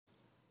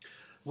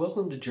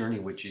Welcome to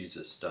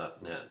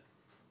JourneyWithJesus.net,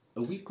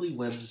 a weekly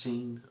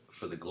webzine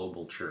for the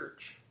global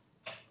church.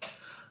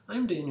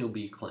 I'm Daniel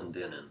B.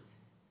 Clendenin.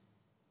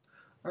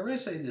 Our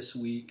essay this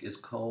week is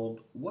called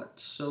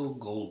What's So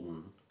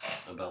Golden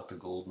About the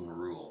Golden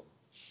Rule?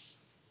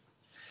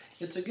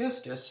 It's a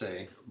guest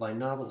essay by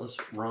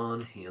novelist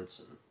Ron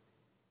Hansen.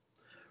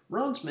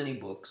 Ron's many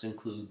books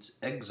includes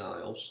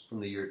Exiles from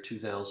the year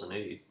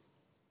 2008,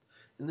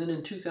 and then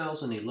in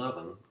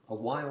 2011, A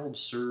Wild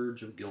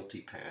Surge of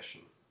Guilty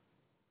Passion.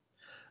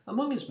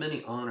 Among his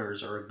many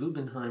honors are a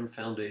Guggenheim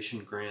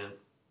Foundation grant,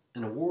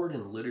 an award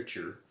in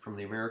literature from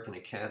the American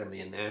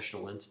Academy and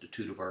National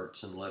Institute of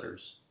Arts and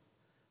Letters,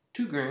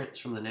 2 grants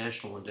from the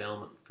National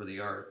Endowment for the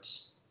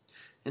Arts,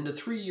 and a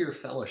 3-year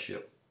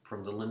fellowship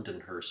from the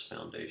Lindenhurst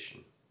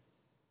Foundation.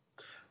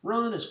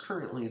 Ron is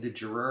currently the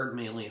Gerard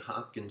Manley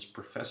Hopkins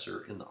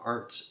Professor in the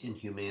Arts and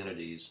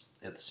Humanities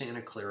at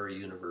Santa Clara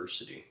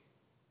University,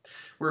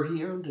 where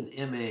he earned an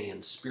M.A.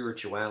 in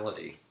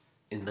Spirituality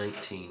in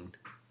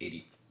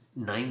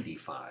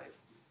 1995.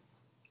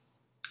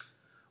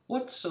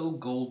 What's so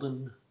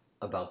golden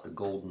about the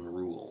Golden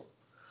Rule?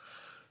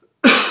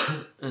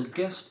 A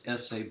guest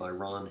essay by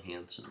Ron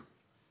Hansen.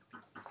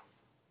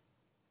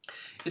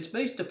 It's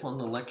based upon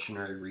the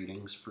lectionary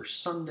readings for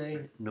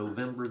Sunday,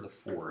 November the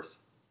 4th,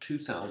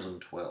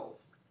 2012.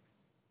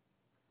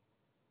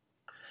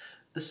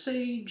 The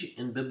sage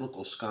and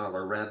biblical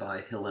scholar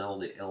Rabbi Hillel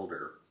the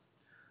Elder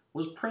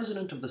was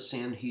president of the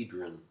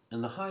Sanhedrin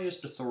and the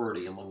highest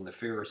authority among the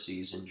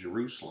Pharisees in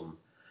Jerusalem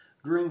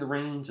during the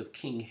reigns of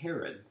King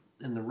Herod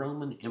and the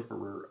Roman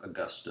Emperor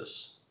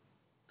Augustus.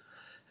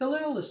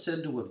 Hillel is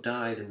said to have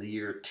died in the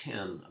year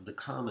 10 of the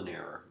Common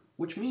Era,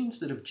 which means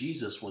that if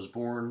Jesus was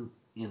born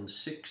in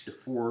 6 to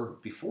 4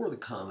 before the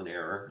Common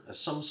Era, as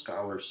some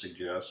scholars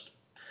suggest,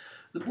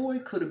 the boy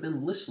could have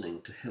been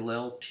listening to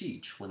Hillel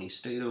teach when he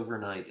stayed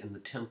overnight in the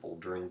temple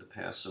during the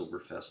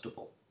Passover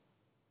festival.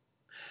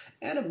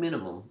 At a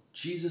minimum,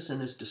 Jesus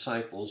and his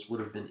disciples would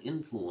have been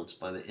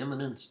influenced by the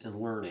eminence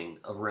and learning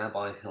of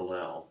Rabbi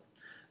Hillel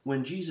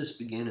when Jesus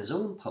began his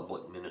own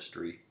public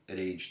ministry at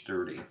age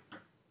 30.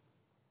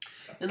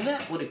 And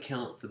that would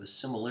account for the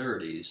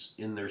similarities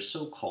in their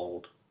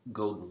so-called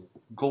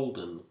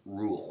golden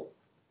rule.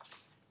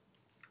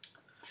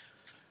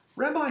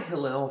 Rabbi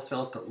Hillel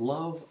felt that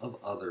love of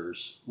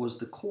others was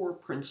the core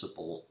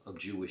principle of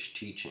Jewish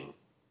teaching.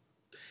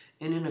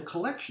 And in a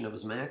collection of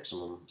his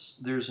maxims,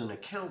 there's an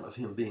account of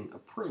him being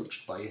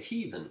approached by a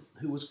heathen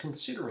who was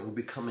considering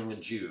becoming a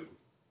Jew,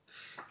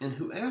 and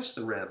who asked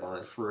the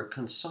rabbi for a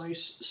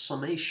concise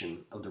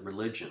summation of the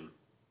religion.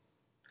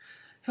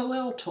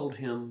 Hillel told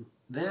him,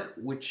 that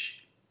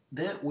which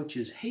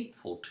is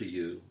hateful to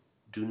you,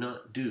 do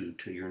not do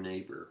to your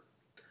neighbor.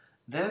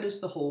 That is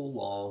the whole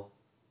law.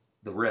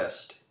 The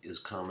rest is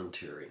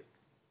commentary.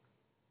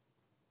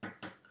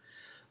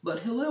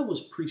 But Hillel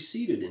was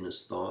preceded in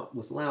his thought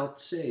with Lao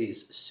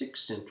Tse's 6th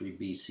century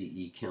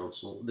BCE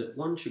counsel that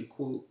one should,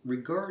 quote,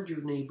 regard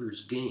your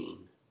neighbor's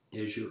gain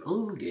as your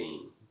own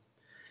gain,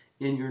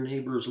 and your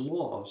neighbor's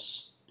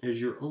loss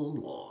as your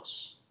own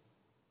loss.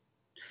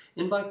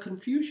 And by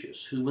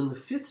Confucius, who in the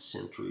 5th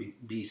century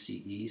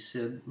BCE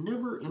said,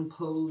 never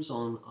impose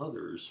on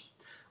others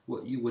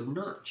what you would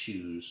not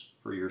choose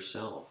for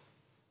yourself.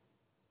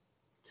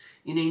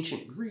 In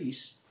ancient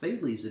Greece,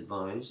 Thales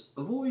advised,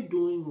 avoid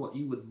doing what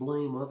you would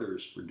blame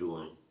others for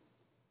doing.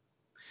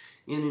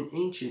 And in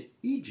ancient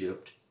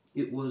Egypt,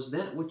 it was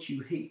that which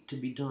you hate to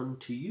be done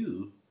to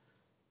you,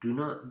 do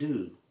not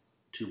do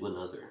to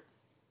another.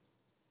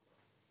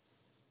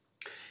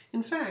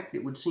 In fact,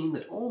 it would seem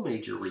that all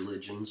major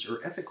religions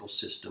or ethical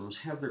systems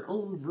have their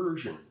own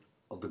version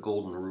of the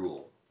Golden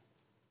Rule.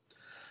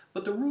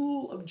 But the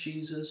rule of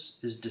Jesus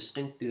is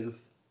distinctive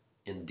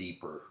and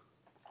deeper.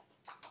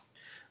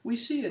 We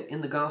see it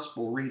in the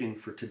gospel reading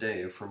for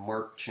today from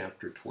Mark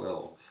chapter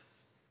 12.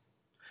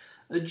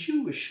 A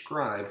Jewish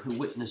scribe who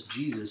witnessed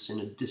Jesus in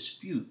a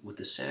dispute with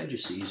the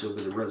Sadducees over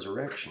the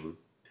resurrection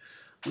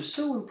was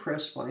so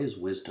impressed by his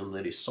wisdom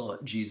that he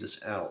sought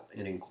Jesus out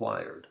and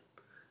inquired,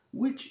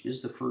 which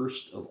is the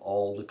first of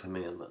all the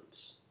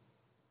commandments?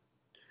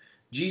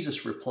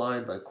 Jesus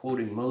replied by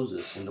quoting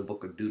Moses in the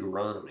book of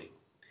Deuteronomy,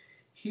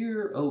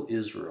 Hear, O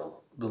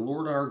Israel, the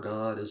Lord our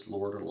God is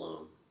Lord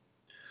alone.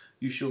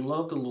 You shall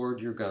love the Lord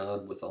your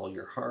God with all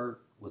your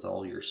heart, with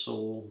all your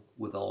soul,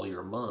 with all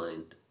your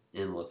mind,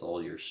 and with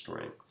all your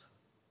strength.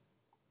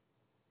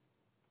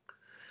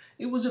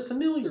 It was a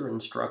familiar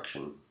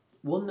instruction,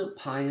 one that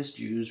pious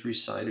Jews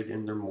recited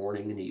in their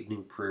morning and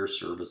evening prayer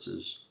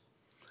services,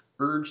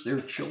 urged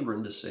their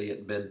children to say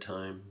at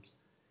bedtime,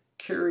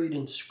 carried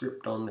in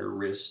script on their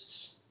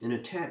wrists, and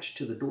attached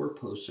to the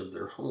doorposts of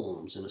their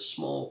homes in a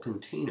small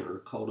container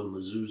called a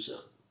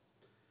mezuzah.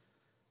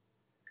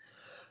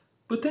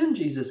 But then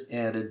Jesus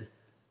added,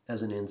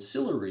 as an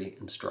ancillary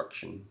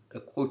instruction,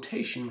 a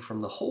quotation from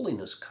the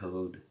Holiness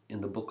Code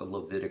in the book of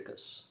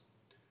Leviticus.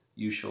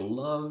 You shall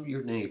love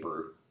your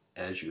neighbor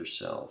as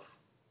yourself.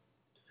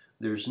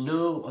 There's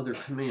no other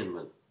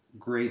commandment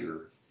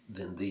greater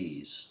than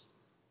these.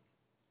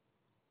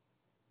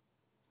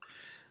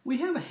 We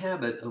have a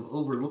habit of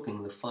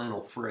overlooking the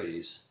final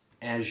phrase,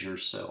 as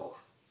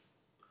yourself,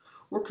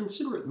 or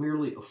consider it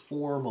merely a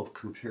form of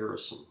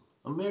comparison,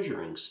 a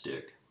measuring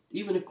stick,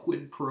 even a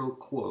quid pro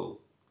quo,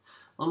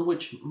 on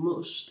which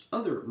most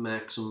other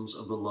maxims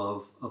of the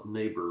love of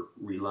neighbor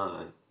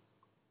rely.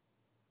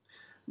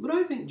 But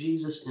I think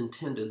Jesus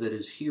intended that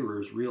his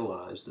hearers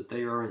realize that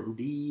they are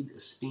indeed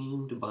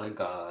esteemed by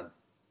God,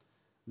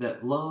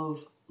 that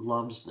love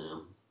loves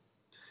them,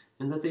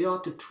 and that they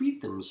ought to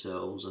treat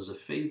themselves as a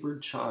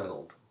favored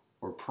child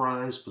or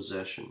prized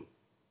possession,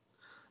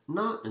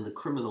 not in the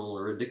criminal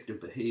or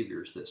addictive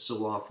behaviors that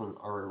so often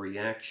are a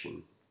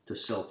reaction to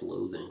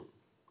self-loathing.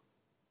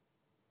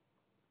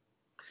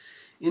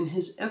 In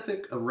his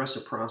ethic of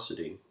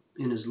reciprocity,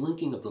 in his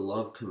linking of the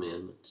love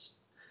commandments,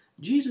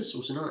 Jesus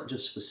was not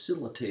just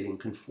facilitating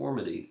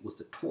conformity with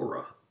the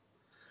Torah,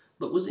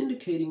 but was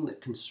indicating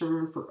that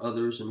concern for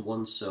others and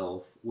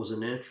oneself was a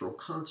natural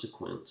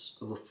consequence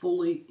of a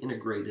fully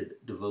integrated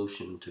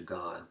devotion to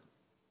God.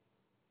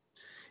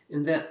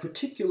 And that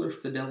particular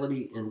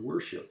fidelity and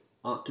worship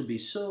ought to be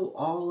so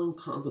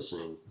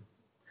all-encompassing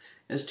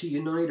as to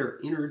unite our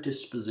inner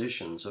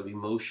dispositions of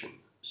emotion,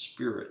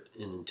 spirit,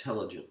 and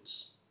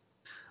intelligence,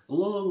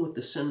 along with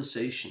the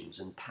sensations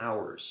and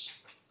powers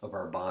of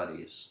our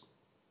bodies.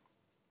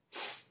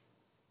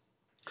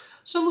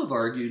 Some have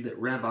argued that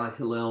Rabbi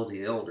Hillel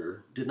the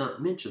Elder did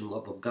not mention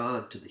love of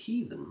God to the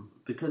heathen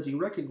because he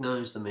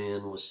recognized the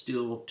man was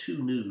still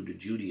too new to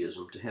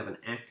Judaism to have an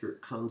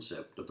accurate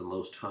concept of the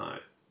Most High,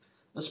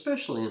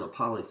 especially in a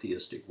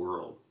polytheistic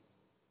world.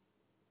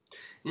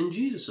 And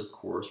Jesus, of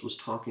course, was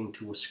talking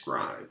to a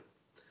scribe,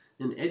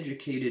 an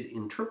educated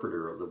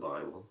interpreter of the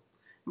Bible,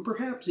 and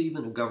perhaps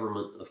even a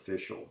government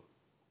official.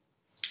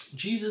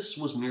 Jesus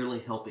was merely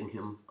helping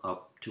him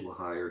up to a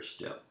higher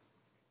step.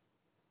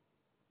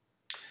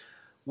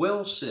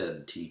 "Well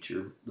said,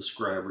 teacher," the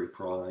scribe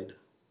replied,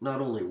 not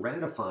only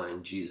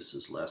ratifying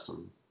Jesus'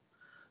 lesson,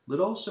 but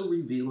also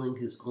revealing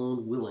his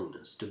own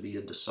willingness to be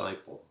a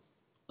disciple,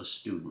 a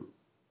student.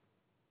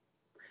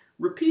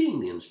 Repeating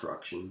the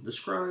instruction, the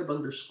scribe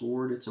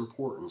underscored its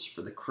importance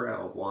for the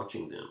crowd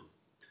watching them,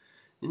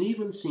 and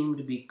even seemed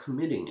to be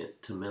committing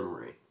it to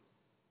memory.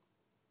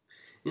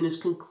 And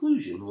his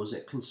conclusion was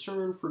that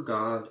concern for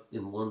God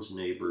and one's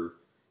neighbor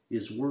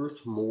is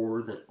worth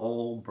more than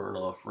all burnt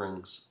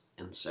offerings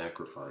and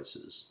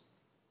sacrifices.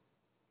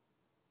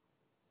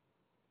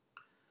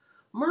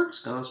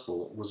 Mark's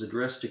gospel was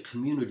addressed to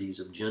communities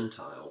of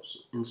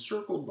Gentiles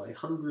encircled by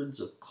hundreds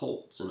of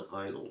cults and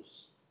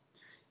idols,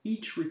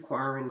 each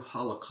requiring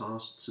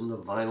holocausts and the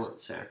violent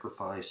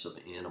sacrifice of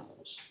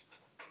animals.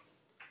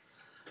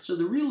 So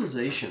the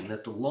realization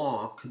that the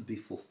law could be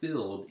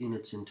fulfilled in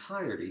its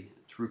entirety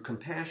through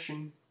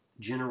compassion,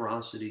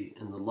 generosity,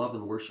 and the love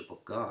and worship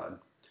of God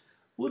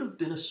would have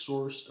been a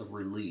source of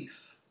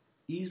relief,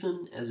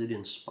 even as it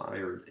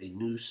inspired a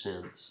new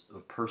sense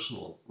of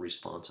personal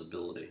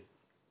responsibility.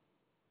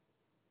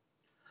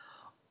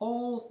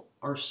 All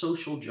our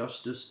social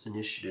justice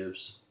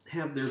initiatives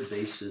have their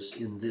basis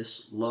in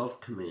this love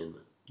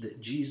commandment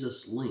that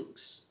Jesus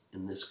links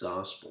in this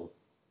gospel.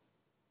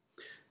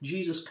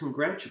 Jesus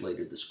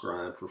congratulated the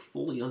scribe for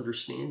fully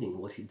understanding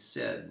what he'd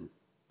said,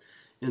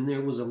 and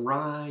there was a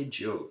wry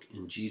joke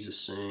in Jesus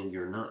saying,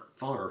 "You're not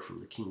far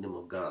from the kingdom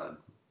of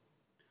God."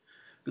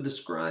 For the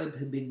scribe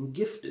had been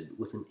gifted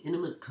with an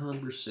intimate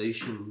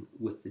conversation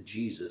with the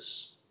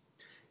Jesus,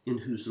 in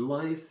whose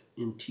life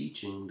and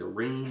teaching the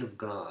reign of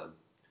God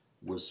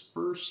was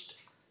first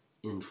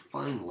and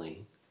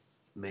finally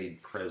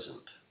made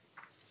present.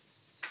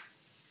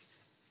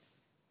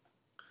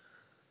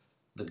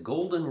 The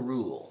Golden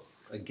Rule,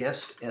 a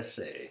guest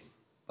essay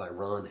by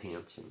Ron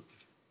Hansen.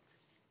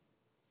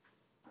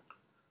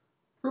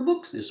 For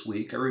books this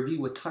week, I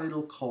review a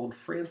title called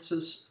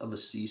Francis of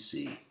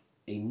Assisi,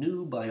 A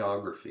New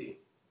Biography.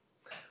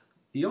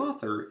 The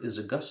author is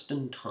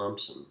Augustine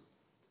Thompson.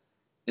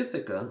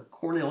 Ithaca,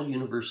 Cornell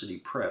University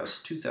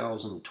Press,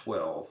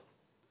 2012,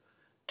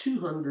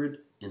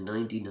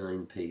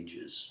 299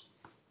 pages.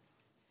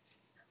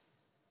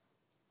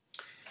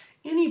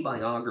 Any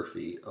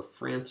biography of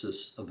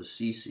Francis of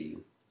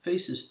Assisi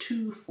faces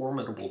two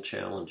formidable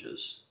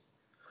challenges: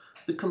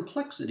 the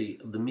complexity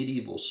of the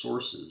medieval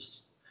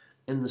sources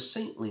and the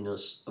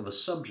saintliness of a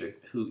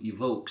subject who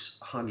evokes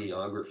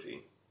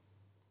hagiography.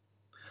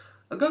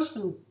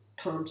 Augustine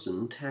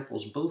Thompson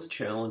tackles both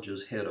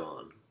challenges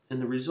head-on,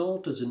 and the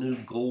result is a new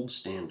gold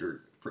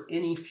standard for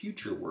any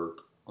future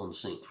work on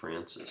St.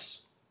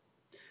 Francis.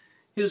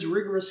 His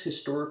rigorous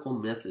historical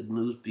method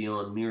moves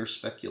beyond mere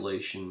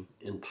speculation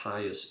and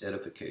pious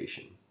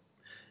edification,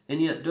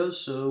 and yet does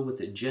so with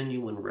a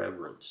genuine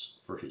reverence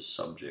for his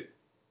subject.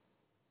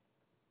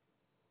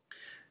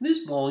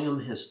 This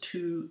volume has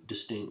two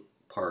distinct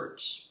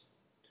parts.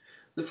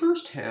 The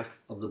first half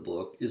of the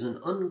book is an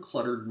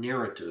uncluttered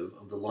narrative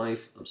of the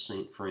life of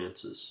St.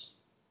 Francis.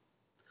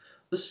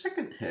 The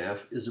second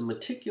half is a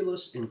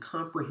meticulous and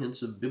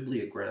comprehensive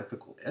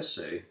bibliographical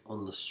essay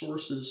on the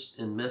sources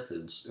and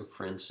methods of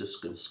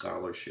Franciscan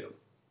scholarship.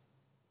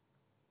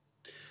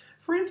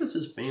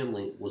 Francis's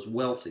family was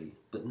wealthy,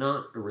 but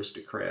not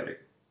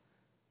aristocratic.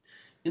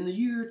 In the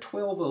year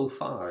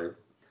 1205,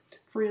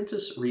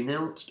 Francis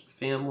renounced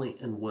family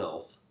and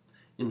wealth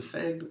in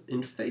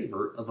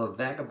favor of a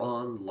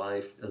vagabond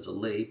life as a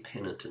lay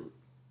penitent,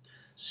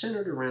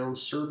 centered around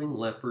serving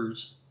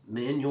lepers,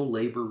 manual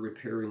labor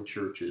repairing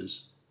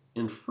churches,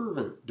 and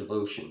fervent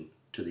devotion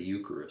to the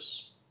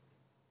Eucharist.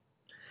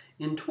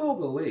 In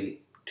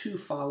 1208, two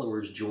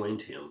followers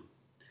joined him,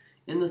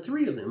 and the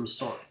three of them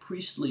sought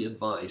priestly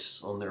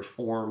advice on their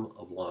form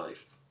of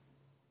life.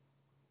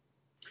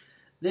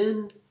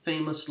 Then,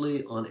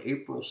 famously, on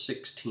April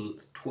 16,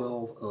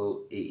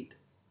 1208,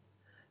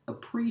 a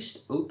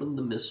priest opened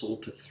the missal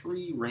to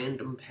three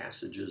random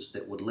passages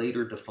that would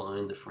later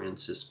define the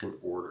Franciscan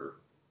order.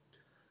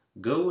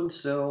 Go and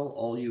sell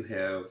all you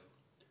have,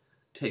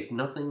 take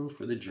nothing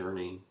for the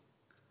journey,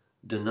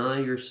 deny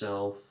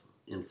yourself,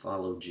 and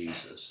follow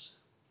Jesus.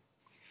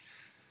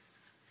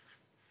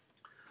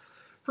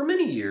 For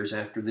many years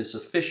after this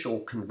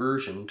official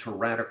conversion to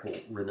radical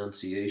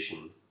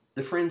renunciation,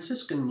 the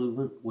Franciscan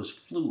movement was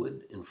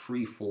fluid and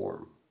free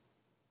form.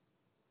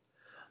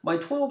 By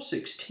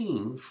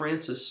 1216,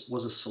 Francis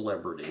was a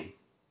celebrity,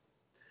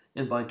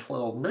 and by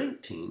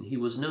 1219, he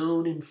was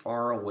known in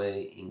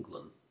faraway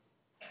England.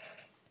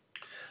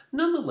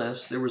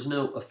 Nonetheless, there was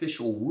no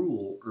official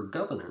rule or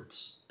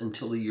governance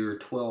until the year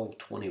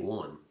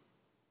 1221.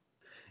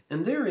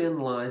 And therein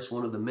lies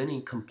one of the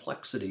many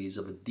complexities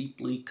of a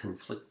deeply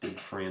conflicted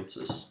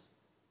Francis.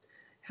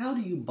 How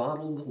do you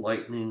bottle the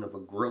lightning of a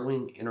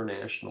growing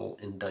international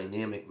and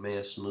dynamic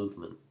mass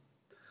movement,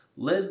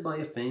 led by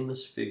a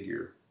famous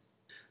figure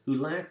who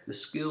lacked the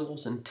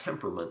skills and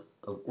temperament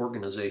of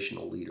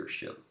organizational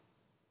leadership?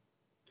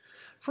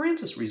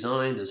 Francis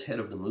resigned as head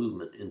of the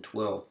movement in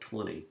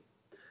 1220,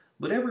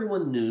 but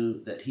everyone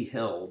knew that he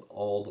held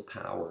all the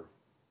power.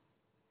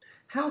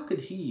 How could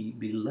he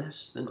be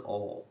less than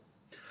all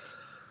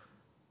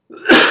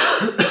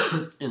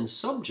and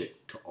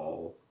subject to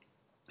all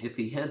if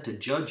he had to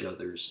judge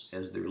others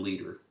as their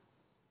leader?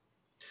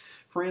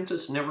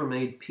 Francis never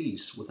made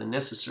peace with the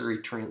necessary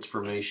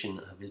transformation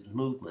of his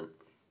movement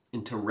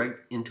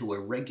into a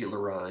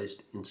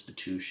regularized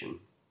institution.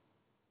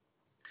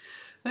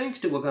 Thanks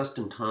to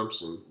Augustine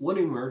Thompson, what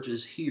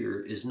emerges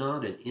here is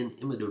not an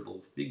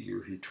inimitable figure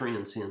who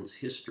transcends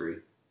history,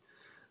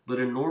 but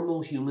a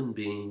normal human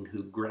being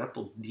who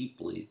grappled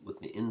deeply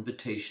with the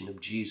invitation of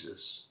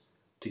Jesus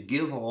to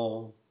give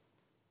all,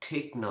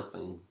 take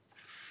nothing,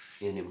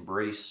 and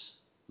embrace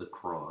the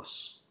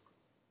cross.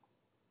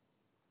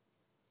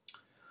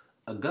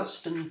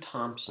 Augustine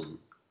Thompson,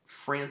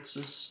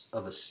 Francis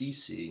of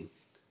Assisi,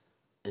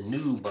 a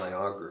new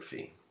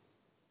biography.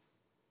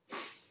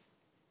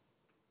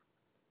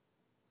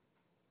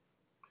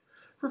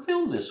 For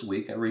film this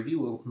week, I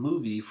review a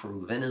movie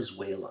from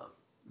Venezuela.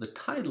 The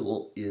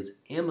title is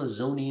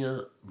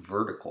Amazonia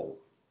Vertical,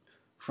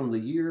 from the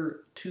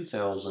year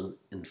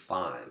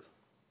 2005.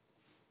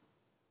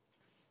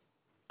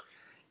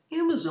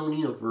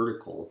 Amazonia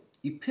Vertical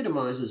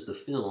epitomizes the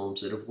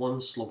films that have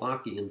won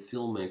Slovakian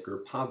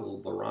filmmaker Pavel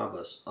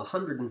Barabbas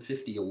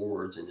 150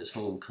 awards in his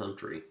home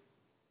country.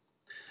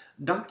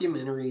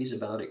 Documentaries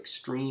about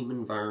extreme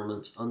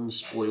environments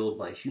unspoiled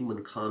by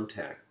human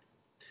contact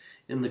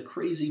and the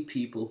crazy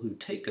people who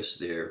take us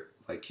there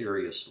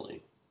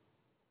vicariously.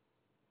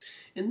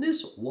 In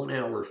this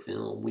one-hour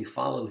film, we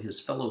follow his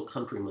fellow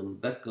countryman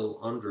Beko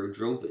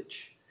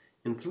Androdrovich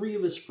and three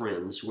of his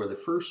friends who are the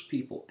first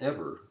people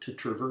ever to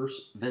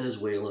traverse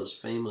Venezuela's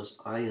famous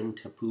Ayun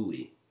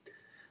Tepui,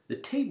 the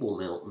Table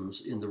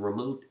Mountains in the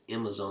remote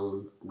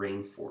Amazon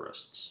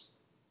rainforests.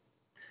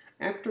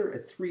 After a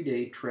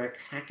 3-day trek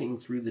hacking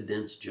through the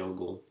dense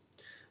jungle,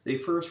 they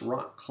first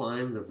rock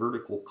climb the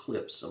vertical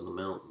cliffs of the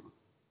mountain,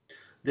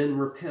 then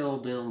rappel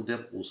down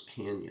Devil's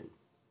Canyon,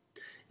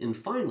 and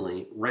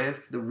finally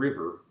raft the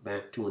river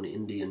back to an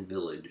Indian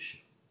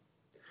village.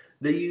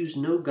 They use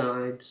no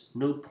guides,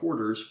 no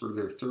porters for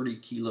their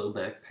 30-kilo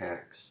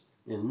backpacks,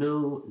 and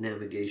no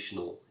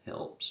navigational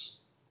helps.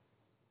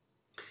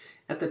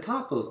 At the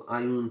top of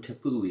Ayun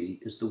Tepui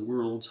is the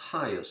world's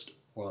highest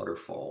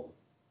waterfall.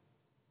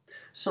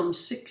 Some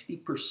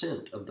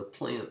 60% of the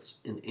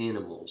plants and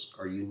animals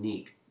are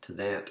unique to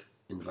that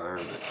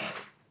environment.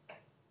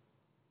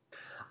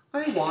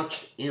 I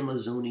watched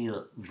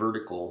Amazonia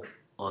Vertical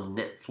on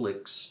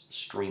Netflix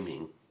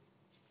streaming.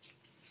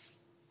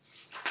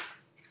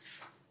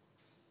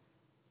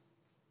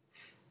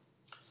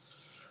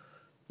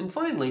 And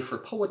finally, for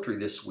poetry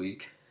this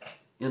week,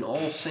 in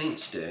All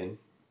Saints' Day,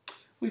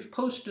 we've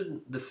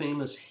posted the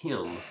famous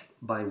hymn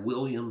by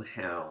William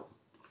Howe,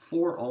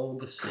 For All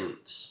the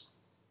Saints,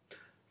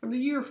 from the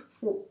year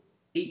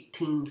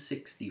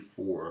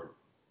 1864.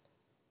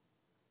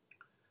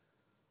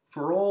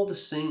 For all the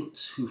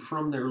saints who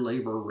from their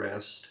labor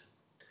rest,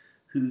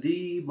 who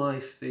thee by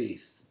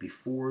faith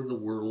before the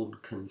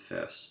world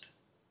confessed,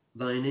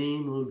 thy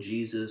name, O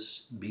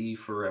Jesus, be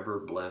forever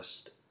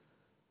blessed.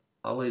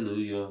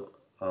 Alleluia,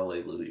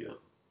 alleluia.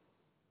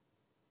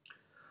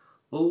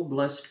 O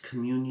blessed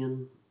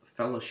communion,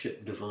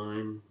 fellowship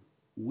divine,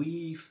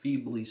 We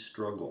feebly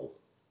struggle,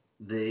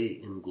 they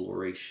in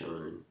glory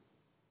shine.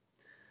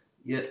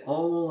 Yet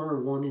all are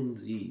one in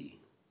thee,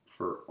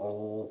 for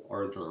all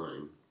are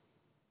thine.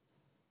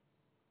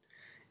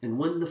 And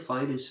when the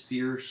fight is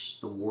fierce,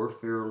 the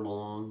warfare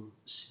long,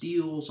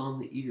 steals on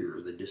the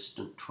ear the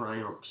distant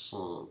triumph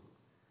song,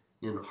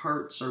 and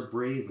hearts are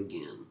brave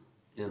again,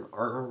 and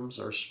arms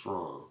are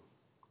strong.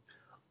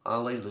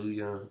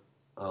 Alleluia,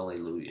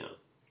 alleluia.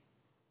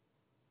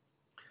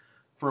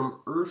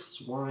 From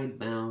earth's wide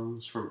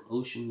bounds, from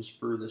ocean's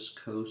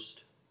furthest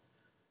coast,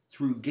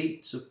 through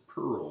gates of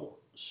pearl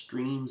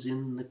streams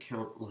in the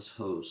countless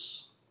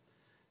hosts,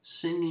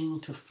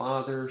 singing to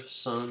Father,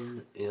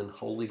 Son, and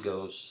Holy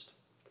Ghost.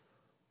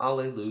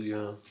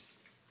 Alleluia,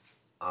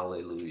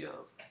 alleluia.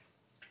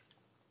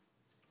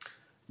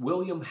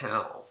 William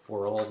Howe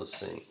for all the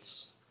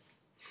saints.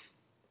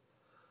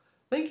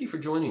 Thank you for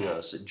joining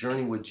us at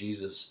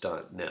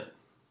JourneyWithJesus.net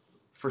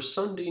for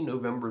Sunday,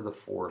 November the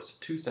 4th,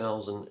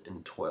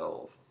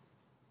 2012.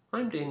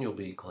 I'm Daniel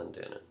B.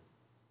 Clendenin.